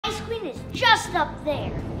queen is just up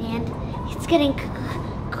there, and it's getting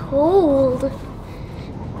cold.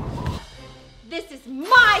 This is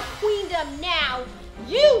my queendom now.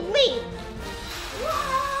 You leave.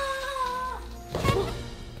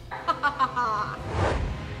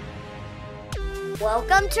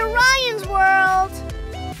 Welcome to Ryan's world.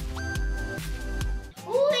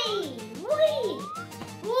 Wee, wee,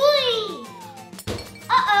 wee.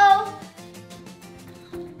 Uh-oh.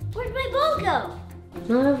 Where'd my ball go?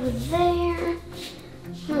 Not over there.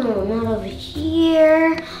 Oh, not over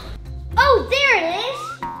here. Oh, there it is.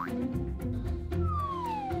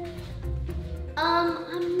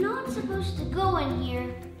 I'm not supposed to go in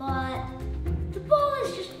here, but the ball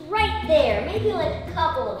is just right there. Maybe like a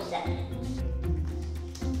couple of seconds.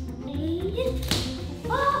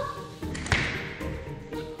 Oh.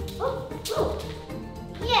 Oh, oh.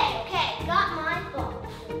 Yeah, okay, got my ball.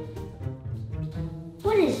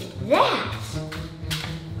 What is that?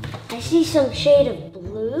 I see some shade of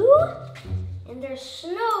blue, and there's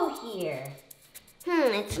snow here.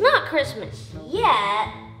 It's not Christmas yet.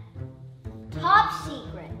 Top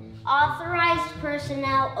secret, authorized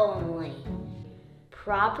personnel only.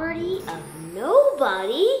 Property of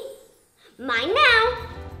nobody. Mine now.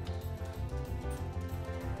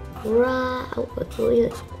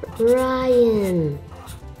 Ryan.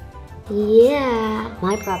 Yeah,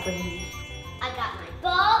 my property. I got my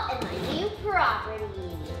ball and my new property.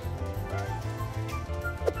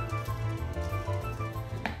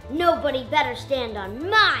 Nobody better stand on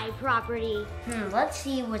my property. Let's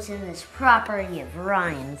see what's in this property of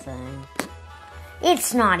Ryan thing.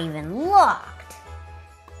 It's not even locked.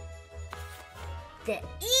 The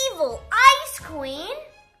evil Ice Queen?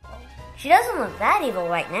 She doesn't look that evil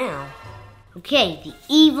right now. Okay, the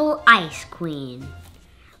evil Ice Queen.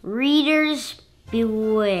 Readers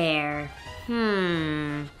beware.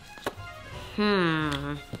 Got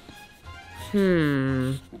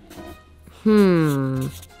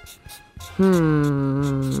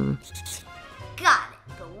it.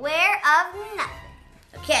 Beware of nothing.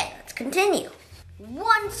 Okay, let's continue.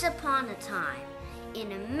 Once upon a time,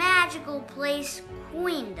 in a magical place,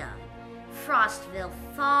 Queendom, Frostville,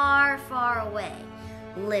 far, far away,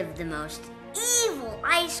 lived the most evil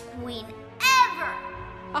Ice Queen ever.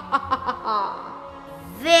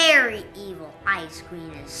 Very evil Ice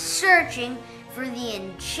Queen is searching for the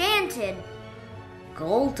enchanted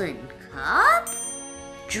Golden Cup?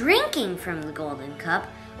 Drinking from the Golden Cup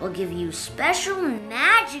will give you special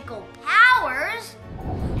magical powers.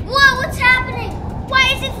 Whoa, what's happening?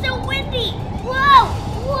 Why is it so windy? Whoa,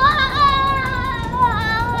 whoa!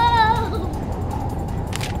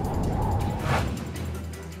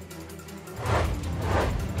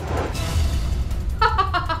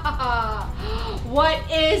 What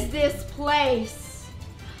is this place?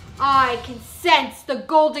 I can sense the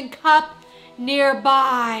Golden Cup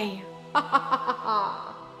nearby.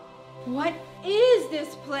 What is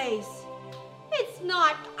this place? It's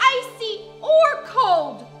not icy or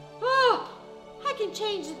cold. Oh, I can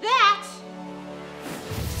change that.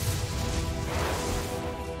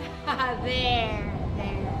 There.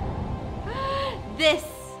 This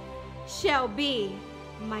shall be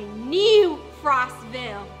my new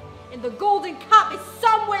Frostville. And the Golden Cup is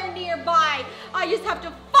somewhere nearby. I just have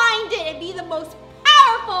to find it and be the most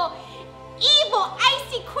powerful, evil,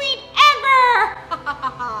 icy queen ever!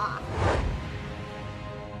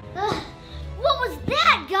 What was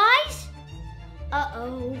that, guys?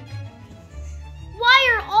 Uh-oh. Why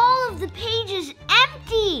are all of the pages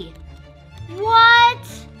empty? What?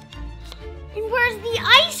 And where's the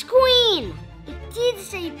Ice Queen? It did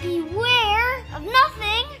say beware of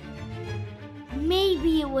nothing.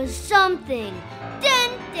 Maybe it was something.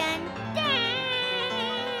 Dun, dun, dun.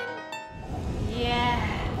 Yeah.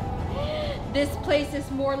 This place is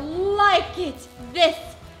more like it. This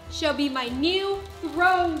shall be my new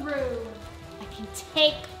throne room. I can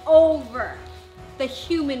take over the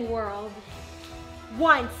human world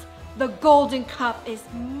once the Golden Cup is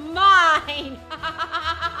mine.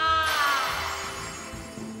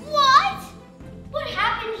 What? What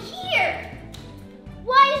happened here?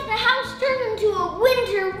 Why is the house turned into a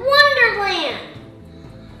winter wonderland?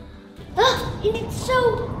 And it's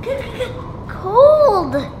so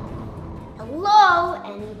cold. Hello?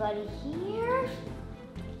 Anybody here?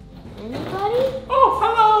 Anybody? Oh,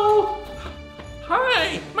 hello!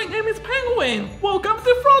 Hi, my name is Penguin. Welcome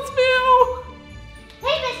to Frostville!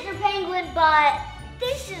 Hey, Mr. Penguin, but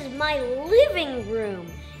this is my living room.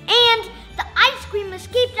 And the ice cream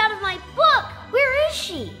escaped out of my book. Where is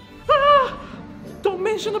she? Ah, don't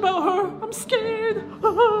mention about her. I'm scared.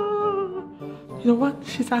 You know what?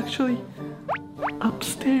 She's actually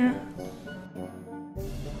upstairs.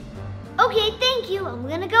 Okay, thank you. I'm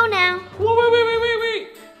gonna go now. Wait.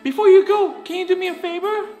 Before you go, can you do me a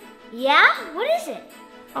favor? Yeah? What is it?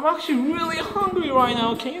 I'm actually really hungry right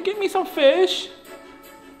now. Can you get me some fish?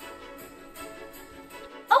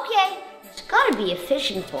 Okay. There's gotta be a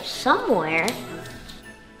fishing pole somewhere.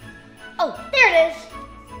 Oh, there it is.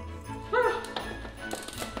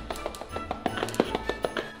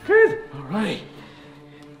 Good. All right.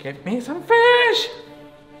 Get me some fish.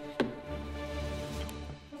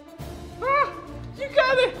 You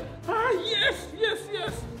got it. Yes.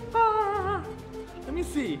 Let me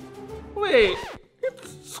see. Wait,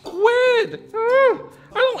 it's squid. I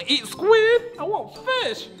don't eat squid. I want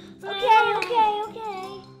fish.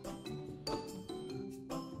 Okay.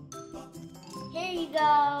 Here you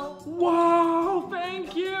go. Wow,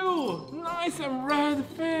 thank you. Nice and red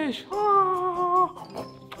fish.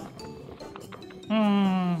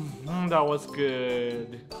 That was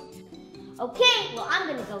good. Okay, well, I'm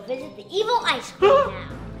gonna go visit the evil ice queen now.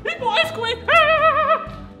 Evil ice queen!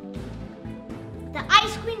 The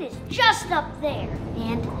ice queen is just up there,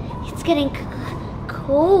 and it's getting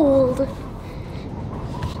cold.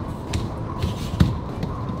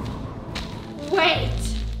 Wait!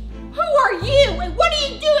 Who are you and what are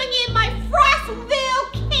you doing in my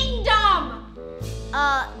Frostville kingdom?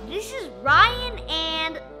 This is Ryan,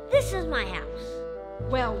 and this is my house.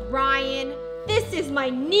 Well, Ryan, this is my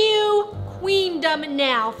new queendom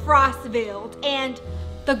now, Frostville, and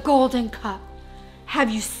the Golden Cup. Have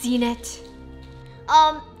you seen it?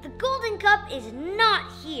 The Golden Cup is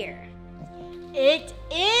not here. It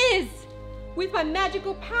is! With my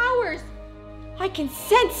magical powers, I can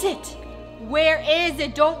sense it. Where is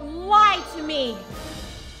it? Don't lie to me.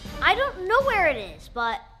 I don't know where it is,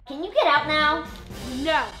 but can you get out now?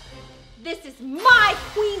 No, this is my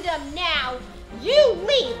queendom now. You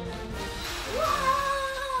leave.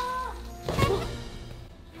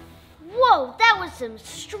 Whoa, that was some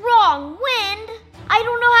strong wind. I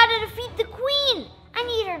don't know how to defeat the queen. I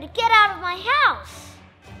need her to get out of my house.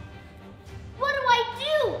 What do I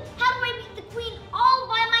do? How do I beat the queen all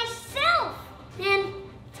by myself? And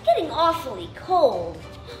it's getting awfully cold.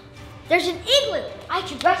 There's an igloo. I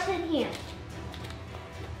should rest in here.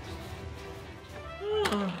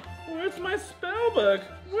 Where's my spell book?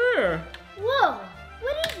 Where? Whoa,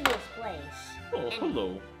 what is this place? Oh,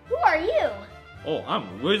 hello. Who are you? Oh,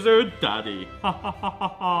 I'm Wizard Daddy. Ha ha ha ha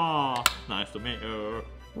ha. Nice to meet you.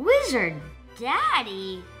 Wizard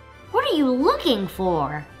Daddy? What are you looking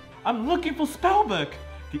for? I'm looking for Spellbook.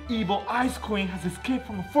 The evil Ice Queen has escaped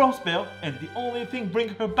from the Frostville, and the only thing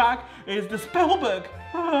bringing her back is the Spellbook.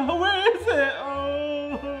 Where is it?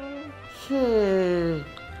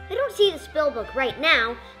 I don't see the spellbook right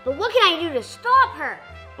now, but what can I do to stop her?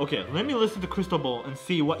 Okay, let me listen to Crystal Ball and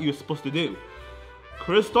see what you're supposed to do.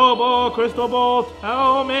 Crystal Ball,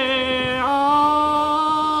 tell me.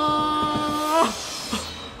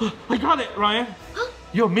 I got it, Ryan.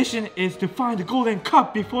 Your mission is to find the Golden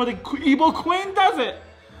Cup before the evil queen does it.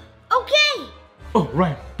 Okay. Oh,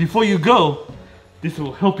 Ryan, before you go, this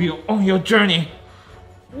will help you on your journey.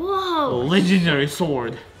 A Whoa. legendary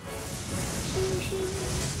sword.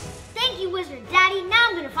 Thank you, Wizard Daddy. Now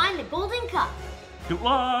I'm gonna find the Golden Cup. Good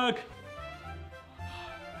luck.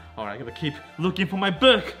 Alright, I gotta keep looking for my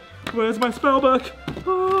book. Where's my spell book?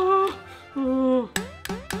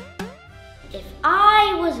 If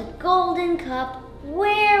I was a Golden Cup,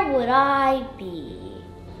 where would I be?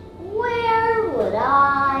 Where would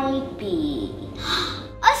I be?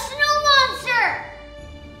 A snow monster!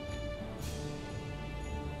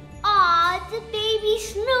 Aw, it's a baby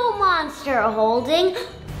snow monster holding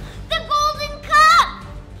the Golden Cup!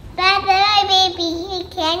 Bye-bye, baby. He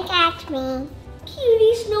can't catch me.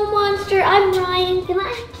 Cutie snow monster, I'm Ryan. Can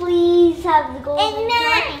I please have the Golden It's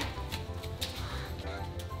Cup? mine.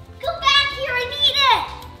 Go back here, I need it!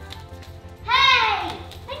 Hey,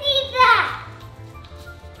 I need that!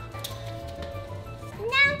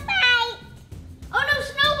 No fight. Oh no,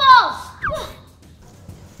 snowballs!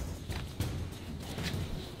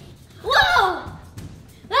 Whoa!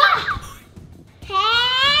 Ah!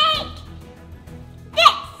 Take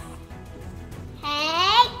this. Take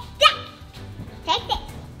that. Take this.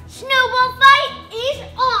 Snowball fight is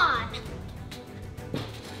on!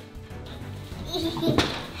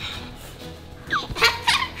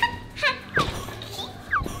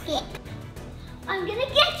 I'm gonna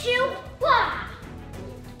get you! Wah!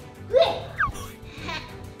 Bleh.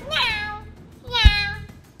 Meow. Meow.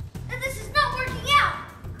 This is not working out!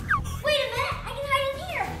 Wait a minute, I can hide in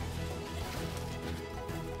here!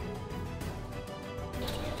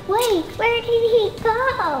 Wait, where did he go?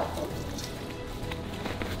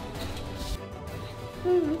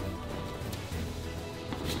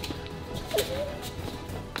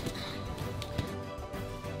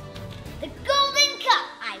 The golden cup!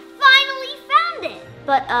 I finally found it!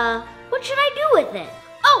 But, what should I do with it?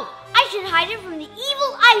 Oh, I should hide it from the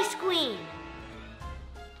evil Ice Queen!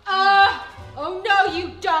 Oh no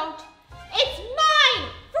you don't! It's mine!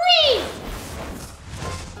 Freeze!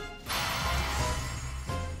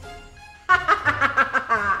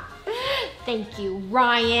 Thank you,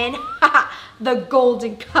 Ryan. The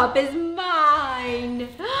golden cup is mine.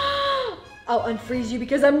 I'll unfreeze you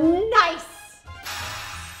because I'm nice.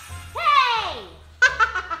 Hey!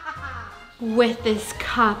 With this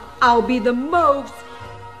cup, I'll be the most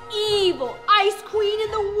evil Ice Queen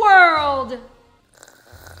in the world.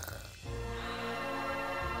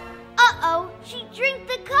 Uh-oh, she drank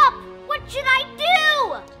the cup! What should I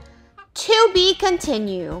do? To be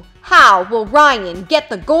continued. How will Ryan get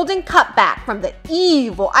the golden cup back from the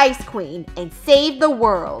evil Ice Queen and save the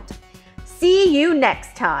world? See you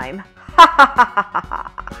next time. Ha ha ha ha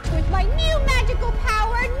ha.